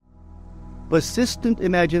Persistent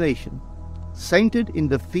imagination, centered in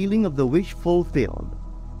the feeling of the wish fulfilled,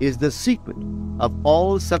 is the secret of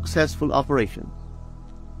all successful operations.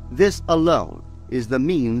 This alone is the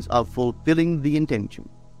means of fulfilling the intention.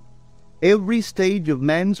 Every stage of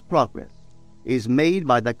man's progress is made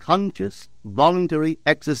by the conscious, voluntary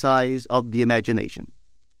exercise of the imagination.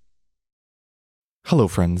 Hello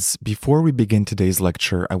friends, before we begin today's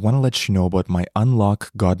lecture, I want to let you know about my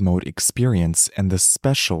Unlock God Mode experience and the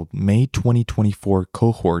special May 2024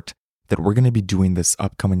 cohort that we're going to be doing this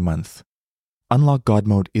upcoming month. Unlock God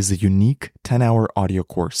Mode is a unique 10-hour audio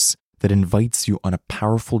course that invites you on a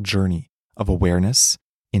powerful journey of awareness,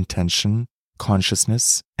 intention,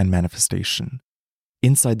 consciousness, and manifestation.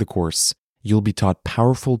 Inside the course, you'll be taught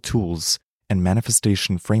powerful tools and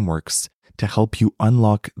manifestation frameworks to help you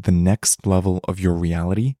unlock the next level of your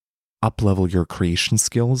reality, up-level your creation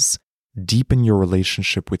skills, deepen your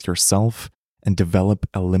relationship with yourself, and develop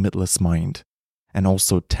a limitless mind, and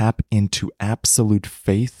also tap into absolute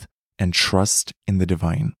faith and trust in the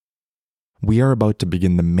divine. We are about to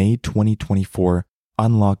begin the May 2024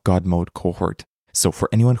 Unlock God Mode cohort, so for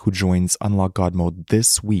anyone who joins Unlock God Mode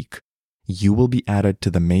this week, you will be added to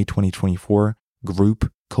the May 2024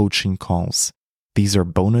 group coaching calls. These are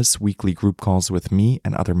bonus weekly group calls with me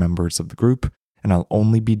and other members of the group, and I'll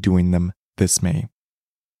only be doing them this May.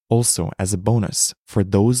 Also, as a bonus, for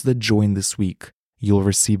those that join this week, you'll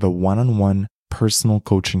receive a one-on-one personal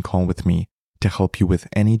coaching call with me to help you with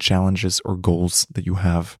any challenges or goals that you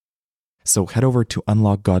have. So head over to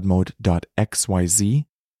unlockgodmode.xyz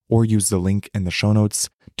or use the link in the show notes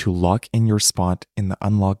to lock in your spot in the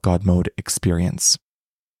Unlock God Mode experience.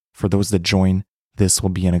 For those that join, this will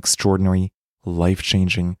be an extraordinary,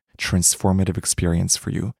 life-changing, transformative experience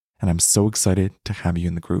for you, and I'm so excited to have you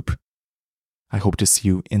in the group. I hope to see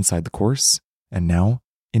you inside the course, and now,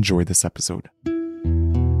 enjoy this episode.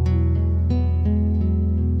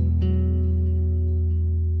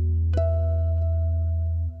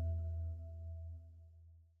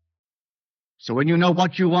 So when you know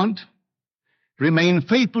what you want, remain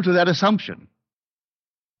faithful to that assumption.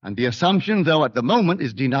 And the assumption, though at the moment,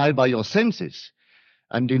 is denied by your senses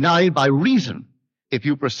and denied by reason. If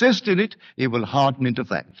you persist in it, it will harden into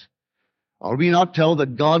fact. Are we not told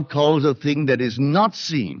that God calls a thing that is not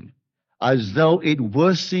seen as though it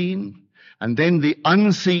were seen, and then the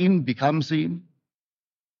unseen becomes seen?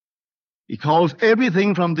 He calls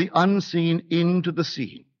everything from the unseen into the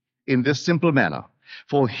seen in this simple manner.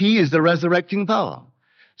 For he is the resurrecting power.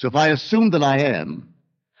 So if I assume that I am,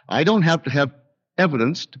 I don't have to have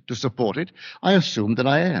evidence to support it. I assume that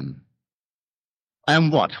I am. I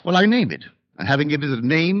am what? Well, I name it. And having given it a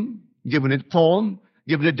name, given it form,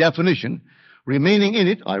 given it definition, remaining in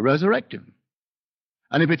it, I resurrect him.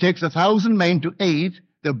 And if it takes 1,000 men to aid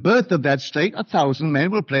the birth of that state, 1,000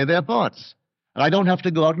 men will play their parts. And I don't have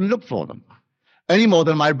to go out and look for them, any more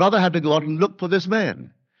than my brother had to go out and look for this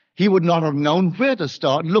man. He would not have known where to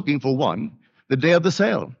start looking for one the day of the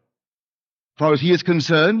sale. As far as he is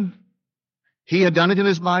concerned, he had done it in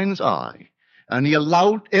his mind's eye, and he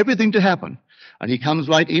allowed everything to happen. And he comes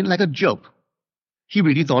right in like a joke. He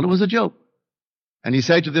really thought it was a joke. And he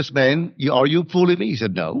said to this man, are you fooling me? He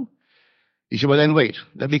said, no. He said, well, then wait.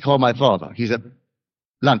 Let me call my father. He's at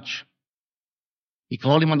lunch. He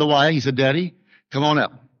called him on the wire. He said, Daddy, come on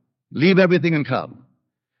up. Leave everything and come.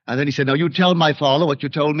 And then he said, now you tell my father what you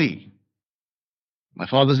told me. My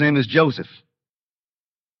father's name is Joseph.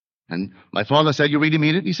 And my father said, you really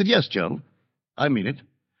mean it? He said, yes, Joe, I mean it.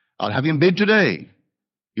 I'll have him bid today.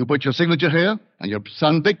 You put your signature here, and your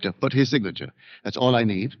son Victor put his signature. That's all I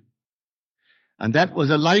need. And that was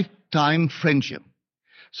a lifetime friendship.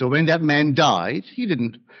 So when that man died, he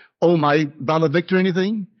didn't owe my brother Victor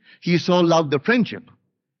anything. He so loved the friendship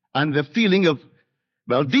and the feeling of,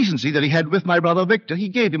 decency that he had with my brother Victor. He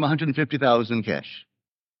gave him $150,000 in cash.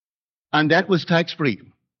 And that was tax-free.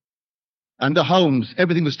 And the homes,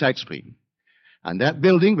 everything was tax-free. And that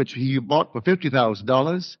building, which he bought for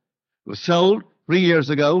 $50,000, was sold 3 years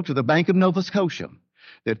ago to the Bank of Nova Scotia.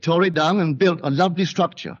 They tore it down and built a lovely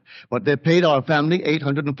structure, but they paid our family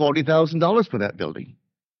 $840,000 for that building.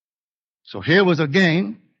 So here was a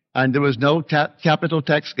gain, and there was no capital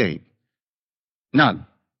tax gain. None.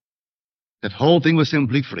 That whole thing was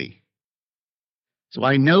simply free. So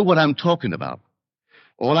I know what I'm talking about.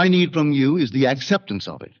 All I need from you is the acceptance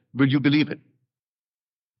of it. Will you believe it?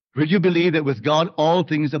 Will you believe that with God all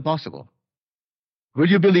things are possible? Will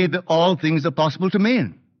you believe that all things are possible to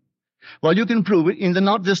men? Well, you can prove it in the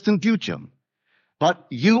not distant future. But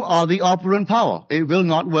you are the operant power. It will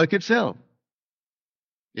not work itself.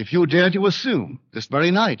 If you dare to assume this very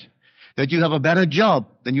night that you have a better job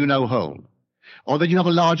than you now hold, or that you have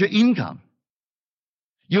a larger income,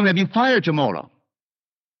 You may be fired tomorrow.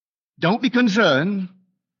 Don't be concerned.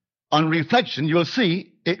 On reflection, you'll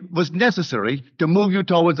see it was necessary to move you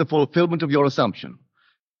towards the fulfillment of your assumption.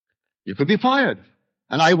 You could be fired.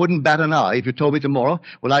 And I wouldn't bat an eye if you told me tomorrow,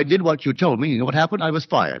 well, I did what you told me. You know what happened? I was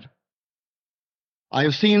fired. I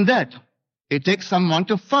have seen that. It takes someone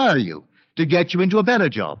to fire you to get you into a better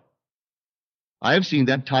job. I have seen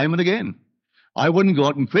that time and again. I wouldn't go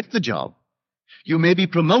out and quit the job. You may be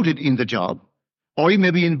promoted in the job, or you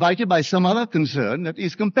may be invited by some other concern that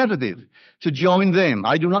is competitive to join them.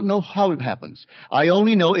 I do not know how it happens. I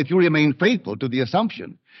only know if you remain faithful to the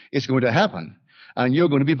assumption, it's going to happen. And you're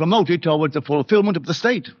going to be promoted towards the fulfillment of the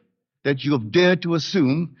state that you have dared to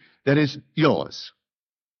assume that is yours.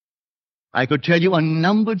 I could tell you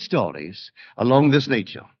unnumbered stories along this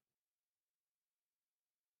nature.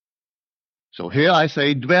 So here I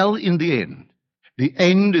say, dwell in the end. The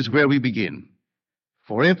end is where we begin.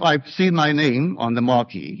 For if I've seen my name on the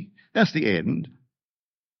marquee, that's the end.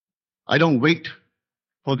 I don't wait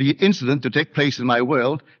for the incident to take place in my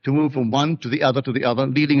world to move from one to the other,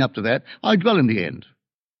 leading up to that. I dwell in the end.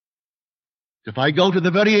 If I go to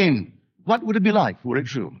the very end, what would it be like were it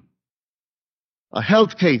true? A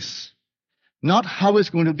health case, not how it's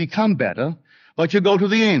going to become better, but you go to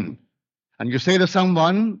the end and you say to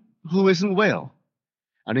someone who isn't well,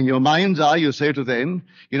 and in your mind's eye you say to them,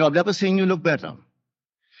 you know, I've never seen you look better.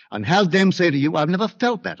 And have them say to you, I've never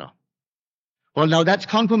felt better. Well, now that's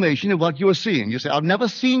confirmation of what you're seeing. You say, I've never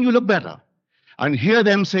seen you look better. And hear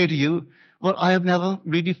them say to you, well, I have never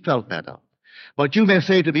really felt better. But you may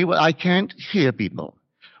say to me, well, I can't hear people.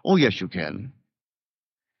 Oh, yes, you can.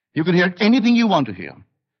 You can hear anything you want to hear.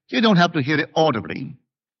 You don't have to hear it audibly.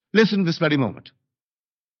 Listen this very moment.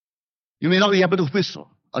 You may not be able to whistle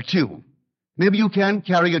a tune. Maybe you can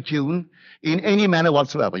carry a tune in any manner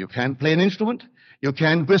whatsoever. You can play an instrument. You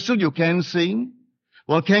can whistle. You can sing.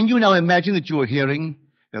 Well, can you now imagine that you are hearing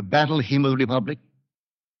the battle hymn of the Republic?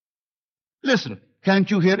 Listen, can't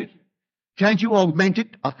you hear it? Can't you augment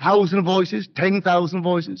it? 1,000 voices, 10,000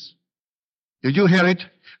 voices? Did you hear it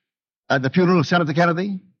at the funeral of Senator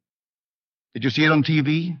Kennedy? Did you see it on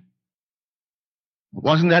TV?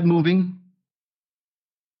 Wasn't that moving?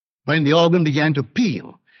 When the organ began to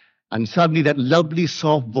peal, and suddenly that lovely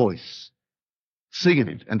soft voice singing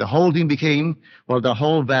it, and the whole thing became, well, the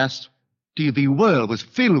whole vast TV world was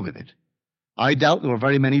filled with it. I doubt there were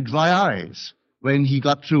very many dry eyes when he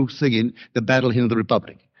got through singing the battle hymn of the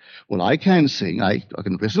Republic. Well, I can sing, I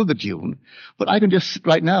can whistle the tune, but I can just sit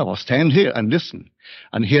right now or stand here and listen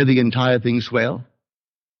and hear the entire thing swell.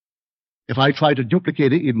 If I tried to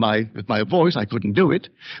duplicate it with my voice, I couldn't do it,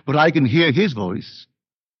 but I can hear his voice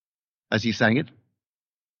as he sang it.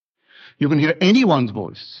 You can hear anyone's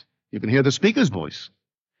voice. You can hear the speaker's voice.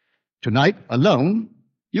 Tonight, alone,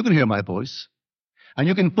 you can hear my voice, and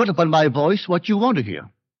you can put upon my voice what you want to hear.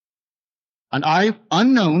 And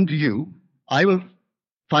unknown to you, I will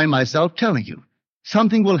find myself telling you.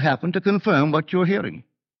 Something will happen to confirm what you're hearing.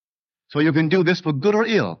 So you can do this for good or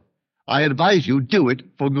ill. I advise you, do it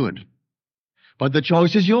for good. But the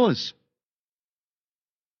choice is yours.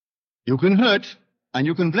 You can hurt and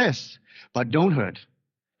you can bless, but don't hurt.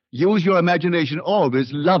 Use your imagination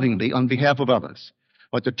always lovingly on behalf of others.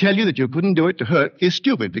 But to tell you that you couldn't do it to hurt is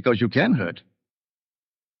stupid, because you can hurt.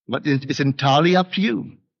 But it's entirely up to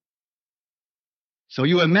you. So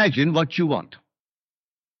you imagine what you want.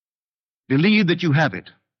 Believe that you have it,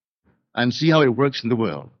 and see how it works in the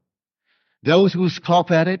world. Those who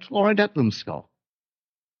scoff at it, or let them scoff.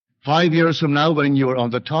 5 years from now, when you're on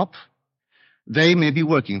the top, they may be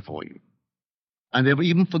working for you. And they've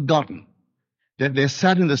even forgotten that they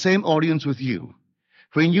sat in the same audience with you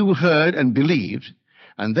when you heard and believed,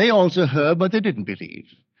 and they also heard, but they didn't believe.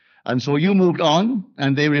 And so you moved on,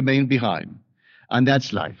 and they remained behind. And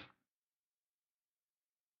that's life.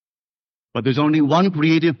 But there's only one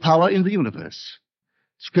creative power in the universe.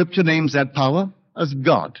 Scripture names that power as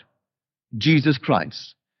God, Jesus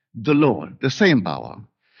Christ, the Lord, the same power.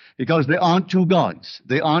 Because there aren't two gods,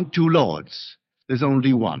 there aren't two lords, there's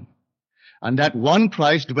only one. And that one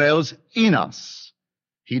Christ dwells in us.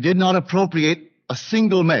 He did not appropriate a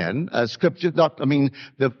single man, as Scripture,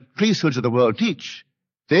 the priesthoods of the world teach.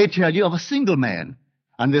 They tell you of a single man,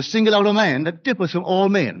 and they single out a man that differs from all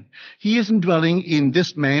men. He isn't dwelling in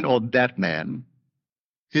this man or that man.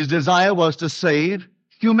 His desire was to save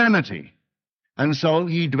humanity. And so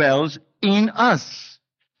he dwells in us,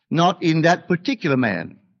 not in that particular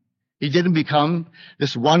man. He didn't become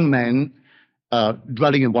this one man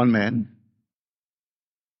dwelling in one man.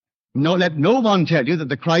 No, let no one tell you that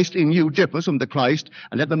the Christ in you differs from the Christ,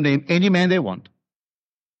 and let them name any man they want.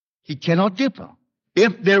 He cannot differ.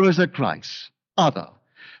 If there is a Christ, other,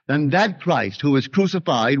 than that Christ who is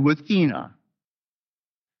crucified with Enoch,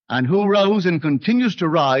 and who rose and continues to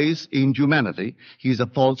rise in humanity. He's a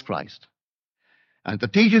false Christ. And the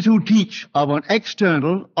teachers who teach of an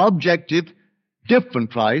external, objective,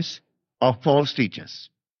 different Christ are false teachers.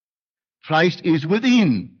 Christ is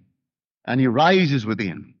within, and he rises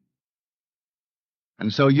within.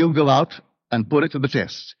 And so you go out and put it to the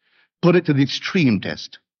test. Put it to the extreme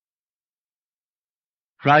test.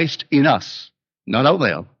 Christ in us, not out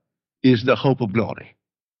there, is the hope of glory.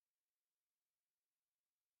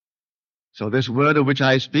 So this word of which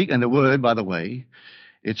I speak, and the word, by the way,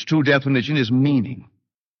 its true definition is meaning.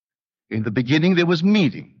 In the beginning there was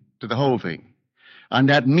meaning to the whole thing. And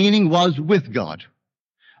that meaning was with God.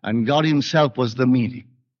 And God himself was the meaning.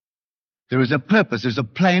 There is a purpose, there's a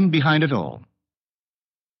plan behind it all.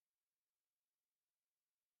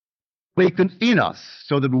 Awakened in us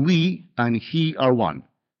so that we and he are one.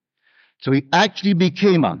 So he actually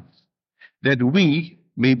became us that we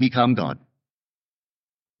may become God.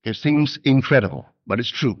 It seems incredible, but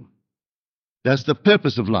it's true. That's the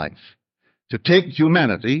purpose of life, to take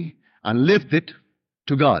humanity and lift it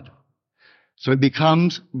to God. So it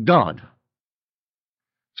becomes God.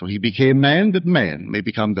 So he became man that man may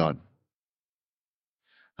become God.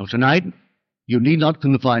 Now tonight, you need not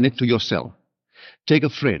confine it to yourself. Take a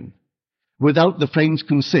friend, without the friend's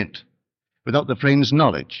consent, without the friend's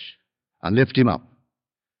knowledge, and lift him up.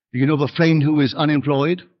 Do you know of a friend who is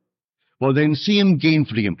unemployed? Well, then see him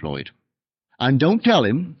gainfully employed. And don't tell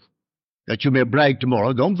him that you may brag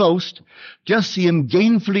tomorrow. Don't boast. Just see him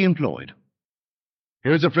gainfully employed.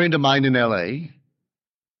 Here's a friend of mine in L.A.,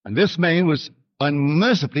 and this man was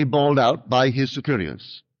unmercifully bawled out by his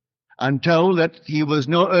superiors and told that he was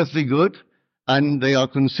no earthly good, and they are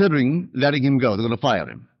considering letting him go. They're going to fire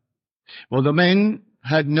him. Well, the man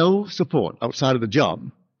had no support outside of the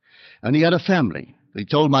job, and he had a family. He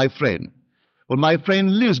told my friend, well, my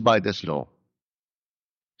friend lives by this law.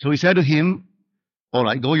 So he said to him, all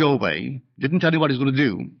right, go your way. Didn't tell him what he was going to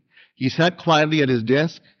do. He sat quietly at his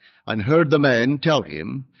desk and heard the man tell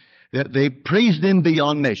him that they praised him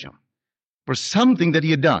beyond measure for something that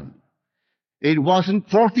he had done. It wasn't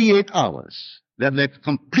 48 hours that led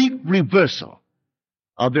complete reversal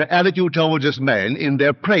of their attitude towards this man in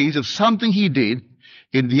their praise of something he did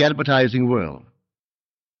in the advertising world.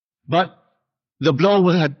 But the blow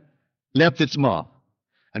had left its mark.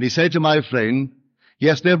 And he said to my friend,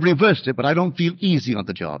 yes, they've reversed it, but I don't feel easy on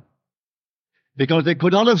the job. Because they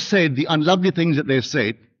could not have said the unlovely things that they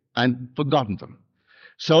said and forgotten them.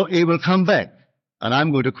 So it will come back, and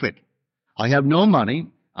I'm going to quit. I have no money.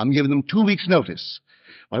 I'm giving them 2 weeks' notice.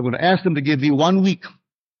 I'm going to ask them to give me 1 week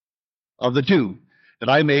of the 2, that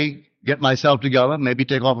I may get myself together, maybe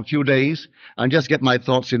take off a few days, and just get my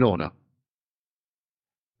thoughts in order.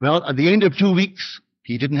 Well, at the end of 2 weeks,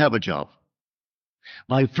 he didn't have a job.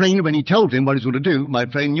 My friend, when he told him what he was going to do, my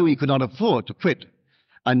friend knew he could not afford to quit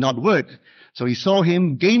and not work. So he saw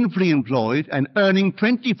him gainfully employed and earning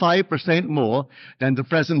 25% more than the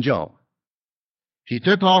present job. He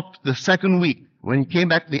took off the second week. When he came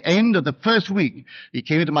back at the end of the first week, he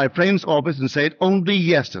came into my friend's office and said, only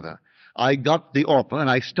yesterday I got the offer and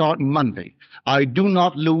I start Monday. I do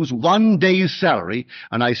not lose 1 day's salary,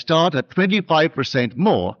 and I start at 25%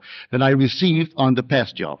 more than I received on the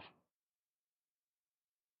past job.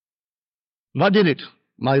 What did it?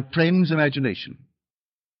 My friend's imagination.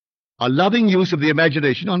 A loving use of the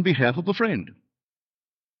imagination on behalf of a friend.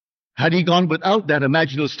 Had he gone without that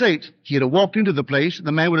imaginal state, he'd have walked into the place, and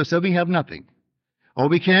the man would have said, we have nothing. Or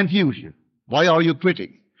we can't use you. Why are you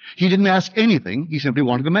quitting? He didn't ask anything. He simply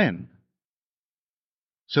wanted the man.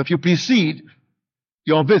 So if you precede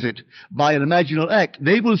your visit by an imaginal act,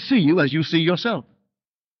 they will see you as you see yourself.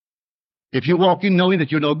 If you walk in knowing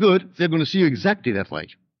that you're no good, they're going to see you exactly that way.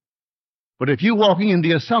 But if you're walking in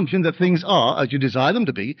the assumption that things are as you desire them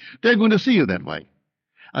to be, they're going to see you that way.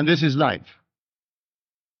 And this is life.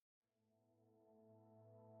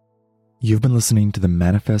 You've been listening to the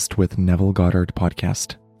Manifest with Neville Goddard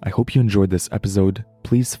podcast. I hope you enjoyed this episode.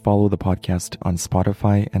 Please follow the podcast on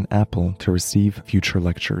Spotify and Apple to receive future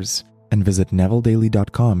lectures. And visit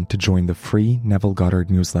NevilleDaily.com to join the free Neville Goddard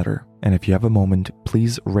newsletter. And if you have a moment,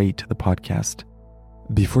 please rate the podcast.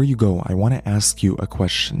 Before you go, I want to ask you a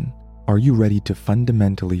question. Are you ready to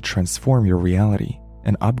fundamentally transform your reality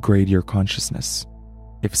and upgrade your consciousness?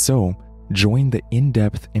 If so, join the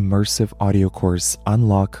in-depth immersive audio course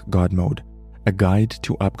Unlock God Mode, a guide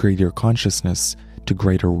to upgrade your consciousness to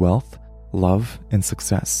greater wealth, love, and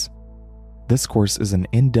success. This course is an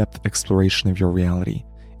in-depth exploration of your reality,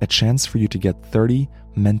 a chance for you to get 30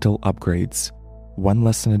 mental upgrades, 1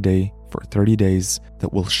 lesson a day for 30 days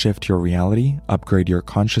that will shift your reality, upgrade your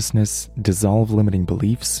consciousness, dissolve limiting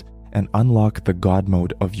beliefs, and unlock the God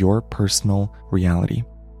mode of your personal reality.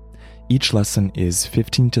 Each lesson is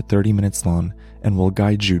 15 to 30 minutes long and will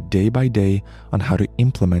guide you day by day on how to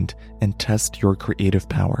implement and test your creative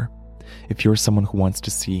power. If you're someone who wants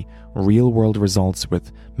to see real-world results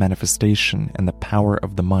with manifestation and the power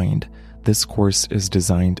of the mind, this course is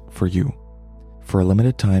designed for you. For a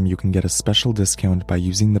limited time, you can get a special discount by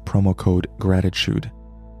using the promo code GRATITUDE.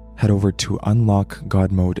 Head over to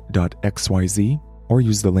unlockgodmode.xyz or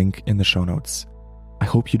use the link in the show notes. I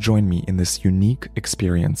hope you join me in this unique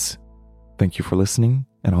experience. Thank you for listening,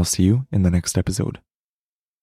 and I'll see you in the next episode.